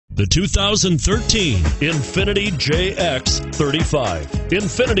The 2013 Infiniti JX35.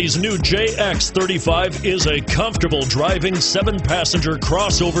 Infiniti's new JX35 is a comfortable driving 7-passenger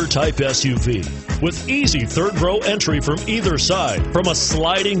crossover type SUV. With easy third-row entry from either side. From a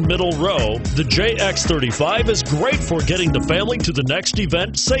sliding middle row, the JX35 is great for getting the family to the next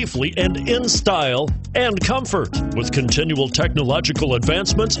event safely and in style and comfort. With continual technological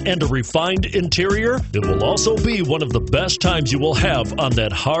advancements and a refined interior, it will also be one of the best times you will have on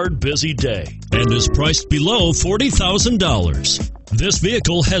that hard, busy day, and is priced below $40,000. This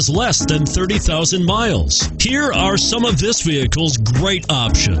vehicle has less than 30,000 miles. Here are some of this vehicle's great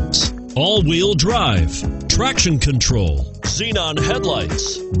options: all-wheel drive, traction control, xenon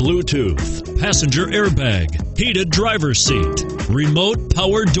headlights, Bluetooth, passenger airbag, heated driver's seat, remote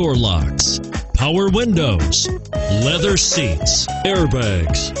power door locks, power windows, leather seats,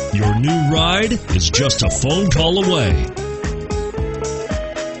 airbags. Your new ride is just a phone call away.